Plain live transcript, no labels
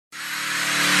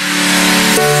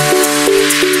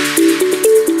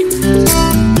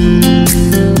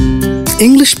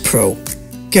English Pro.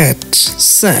 Get,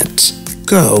 set,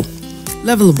 go.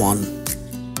 Level 1.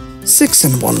 6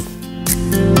 and 1.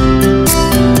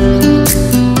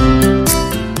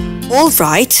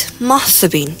 Alright,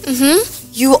 Mahsabin.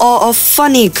 You are a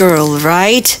funny girl,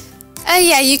 right?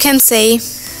 Yeah, you can say.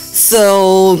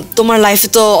 So, tomar life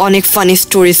to onek funny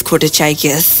stories ঘটেছে, I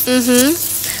guess.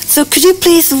 So, could you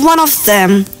please one of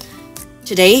them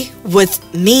today with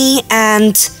me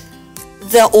and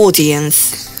the audience?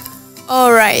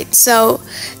 Alright, so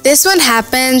this one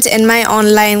happened in my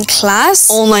online class.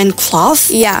 Online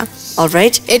class? Yeah.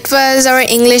 Alright. It was our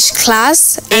English class.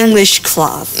 English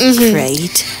class.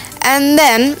 Great. And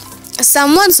then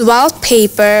someone's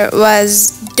wallpaper was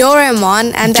Doraemon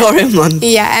and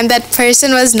and that person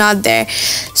was not there.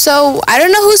 So I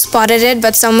don't know who spotted it,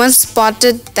 but someone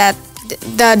spotted that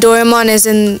the Doraemon is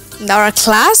in our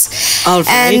class. All right.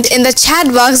 And in the chat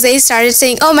box they started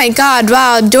saying, "Oh my god,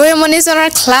 wow, Doraemon is in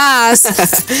our class."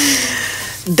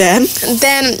 Then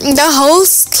the whole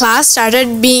class started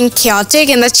being chaotic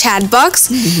in the chat box.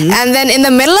 And then in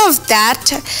the middle of that,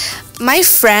 my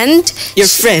friend...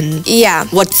 Your friend? Yeah.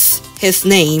 What's his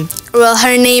name? Well,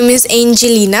 her name is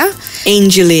Angelina.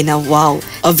 Angelina, wow.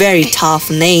 A very tough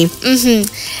name.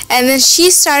 And then she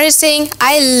started saying,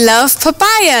 "I love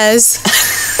papayas."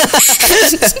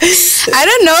 I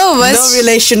don't know. No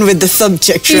relation with the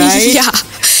subject, right? Yeah.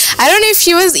 I don't know if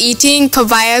she was eating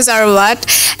papayas or what.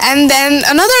 And then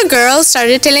another girl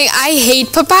started telling, "I hate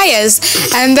papayas."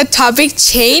 And the topic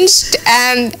changed.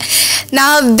 And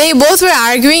now they both were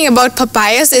arguing about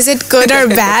papayas. Is it good or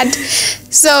bad?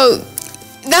 So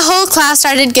the whole class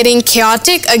started getting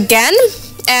chaotic again.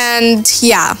 And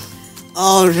yeah.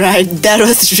 All right. That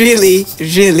was really,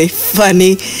 really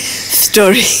funny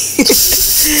story.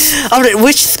 All right.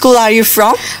 Which school are you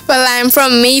from? Well, I'm from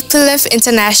Maple Leaf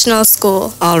International School.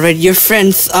 All right. Your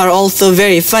friends are also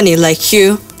very funny like you.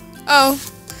 Oh.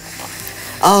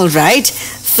 All right.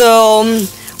 So,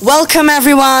 welcome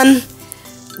everyone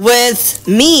with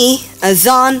me,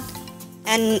 Azan,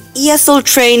 an ESL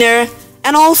trainer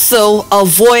and also a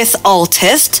voice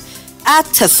artist at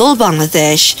Tesol,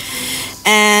 Bangladesh.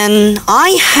 And I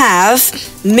have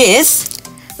Miss...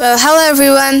 Well, hello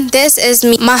everyone. This is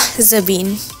me, Mahsabin.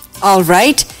 All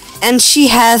right. And she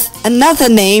has another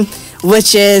name,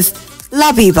 which is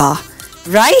Labiba,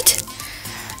 right?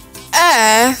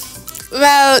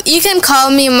 Well, you can call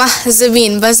me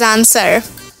Mahsabin Bazan, sir.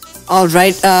 All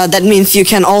right. That means you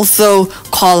can also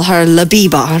call her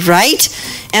Labiba, right?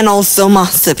 And also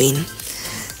Mahsabin.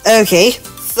 Okay.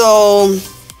 So,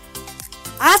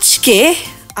 আজকে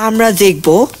আমরা দেখব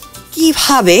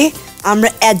কিভাবে আমরা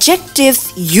adjectives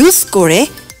use করে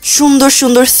সুন্দর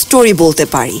সুন্দর story বলতে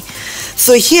পারি.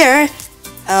 So here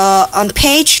on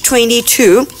page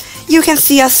 22 you can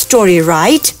see a story,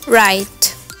 right? Right.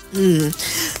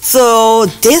 So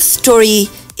this story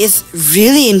is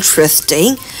really interesting.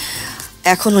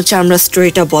 এখন হচ্ছে আমরা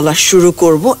স্টোরিটা বলা শুরু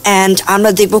করব and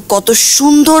আমরা দেখব কত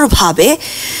সুন্দরভাবে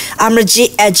আমরা যে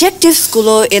অ্যাডজেক্টিভস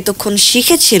গুলো এতক্ষণ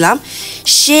শিখেছিলাম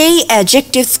সেই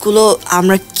অ্যাডজেক্টিভস গুলো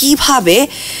আমরা কিভাবে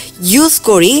ইউজ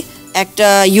করে একটা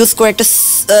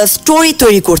স্টোরি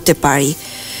তৈরি করতে পারি,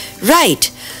 right?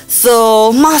 So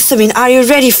Mahsabin, are you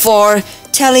ready for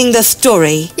telling the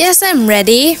story? Yes, I'm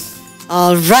ready.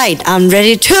 All right, I'm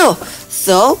ready too.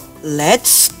 So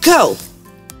let's go.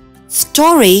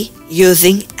 Story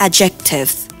using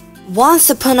adjectives. Once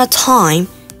upon a time,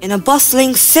 in a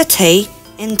bustling city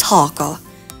in Dhaka,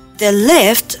 there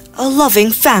lived a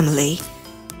loving family.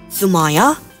 Sumaya,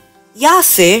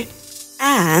 Yasir,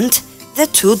 and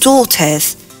their two daughters,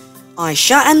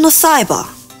 Aisha and Nusaiba.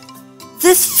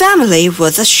 This family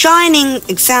was a shining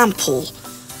example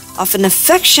of an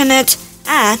affectionate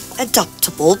and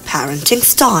adaptable parenting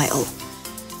style,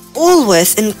 always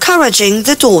encouraging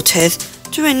the daughters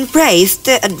to embrace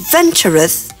their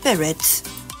adventurous spirits.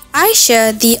 Aisha,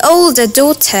 the older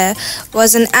daughter,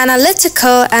 was an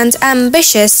analytical and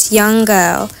ambitious young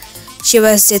girl. She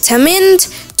was determined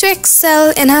to excel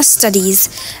in her studies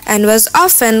and was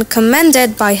often commended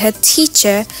by her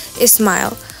teacher,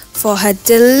 Ismail, for her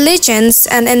diligence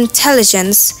and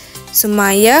intelligence.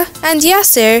 Sumaya and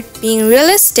Yasir, being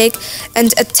realistic and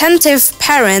attentive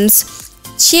parents,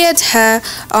 cheered her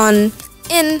on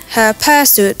in her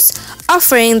pursuits,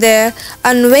 offering their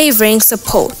unwavering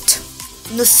support.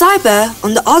 Nusaiba,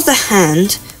 on the other hand,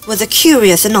 was a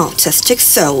curious and artistic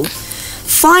soul,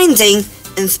 finding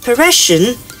inspiration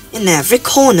in every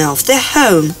corner of their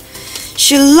home.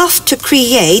 She loved to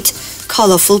create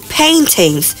colorful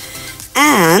paintings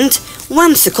and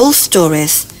whimsical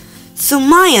stories.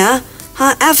 Sumaya,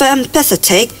 her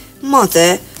ever-empathetic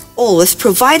mother, always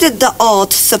provided the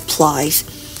art supplies,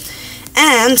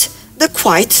 and the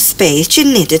quiet space she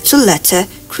needed to let her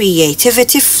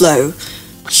creativity flow.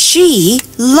 She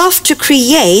loved to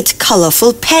create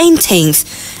colorful paintings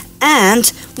and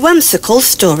whimsical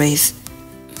stories.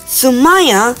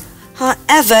 Sumaya, her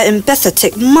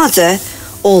ever-empathetic mother,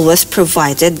 always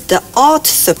provided the art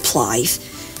supplies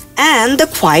and the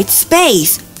quiet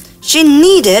space she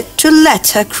needed to let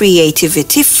her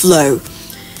creativity flow.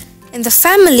 In the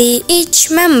family,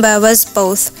 each member was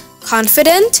both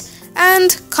confident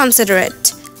and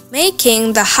considerate,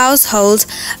 making the household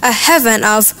a heaven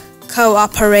of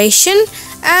cooperation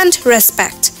and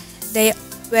respect. They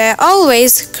were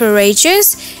always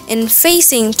courageous in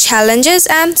facing challenges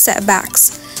and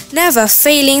setbacks, never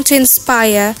failing to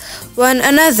inspire one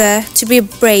another to be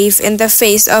brave in the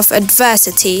face of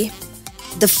adversity.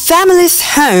 The family's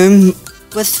home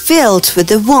was filled with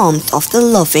the warmth of the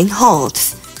loving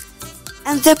hearts,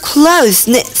 and the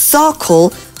close-knit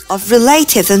circle of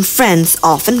relatives and friends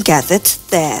often gathered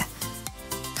there.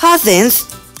 Cousins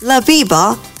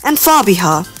Labiba and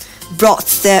Fabiha brought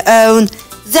their own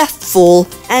zestful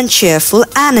and cheerful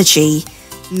energy,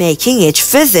 making each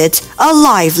visit a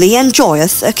lively and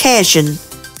joyous occasion.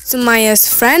 Sumaya's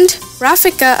friend,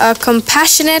 Rafika, a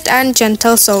compassionate and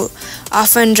gentle soul,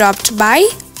 often dropped by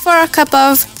for a cup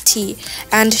of tea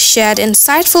and shared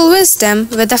insightful wisdom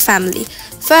with the family,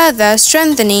 further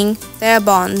strengthening their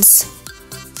bonds.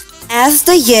 As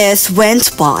the years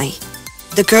went by,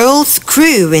 the girls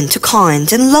grew into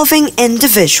kind and loving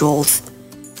individuals.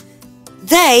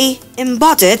 They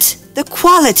embodied the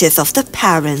qualities of the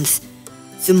parents,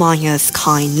 Sumaya's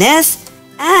kindness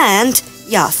and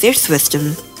Yasir's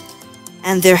wisdom,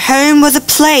 and their home was a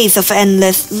place of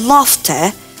endless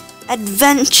laughter,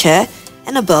 adventure,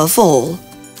 and above all,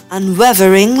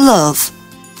 unwavering love.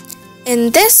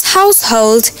 In this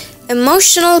household,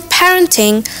 emotional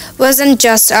parenting wasn't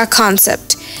just a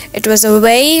concept, it was a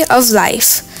way of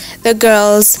life. The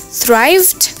girls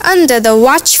thrived under the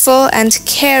watchful and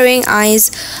caring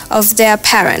eyes of their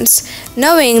parents,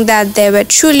 knowing that they were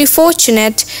truly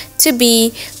fortunate to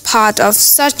be part of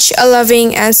such a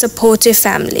loving and supportive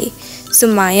family.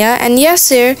 Sumaya and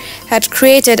Yasir had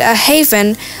created a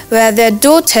haven where their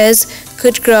daughters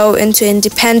could grow into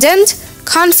independent,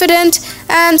 confident,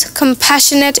 and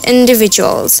compassionate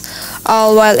individuals,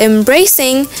 all while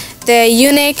embracing their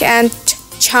unique and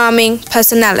charming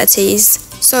personalities.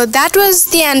 So that was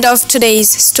the end of today's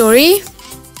story.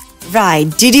 Right,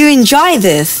 did you enjoy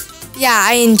this? Yeah,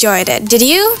 I enjoyed it. Did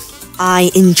you?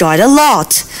 I enjoyed a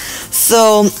lot.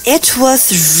 So it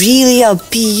was really a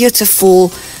beautiful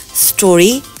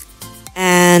story,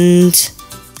 and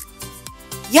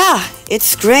yeah,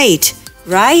 it's great,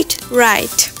 right?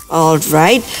 Right. All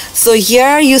right. So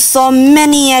here you saw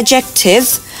many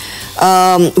adjectives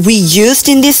we used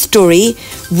in this story,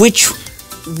 which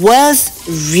was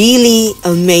really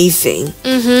amazing.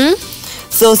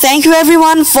 So thank you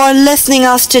everyone for listening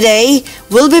us today.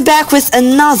 We'll be back with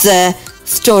another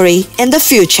story in the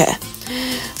future.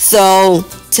 So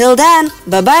till then,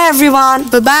 bye bye everyone.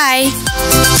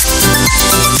 Bye-bye.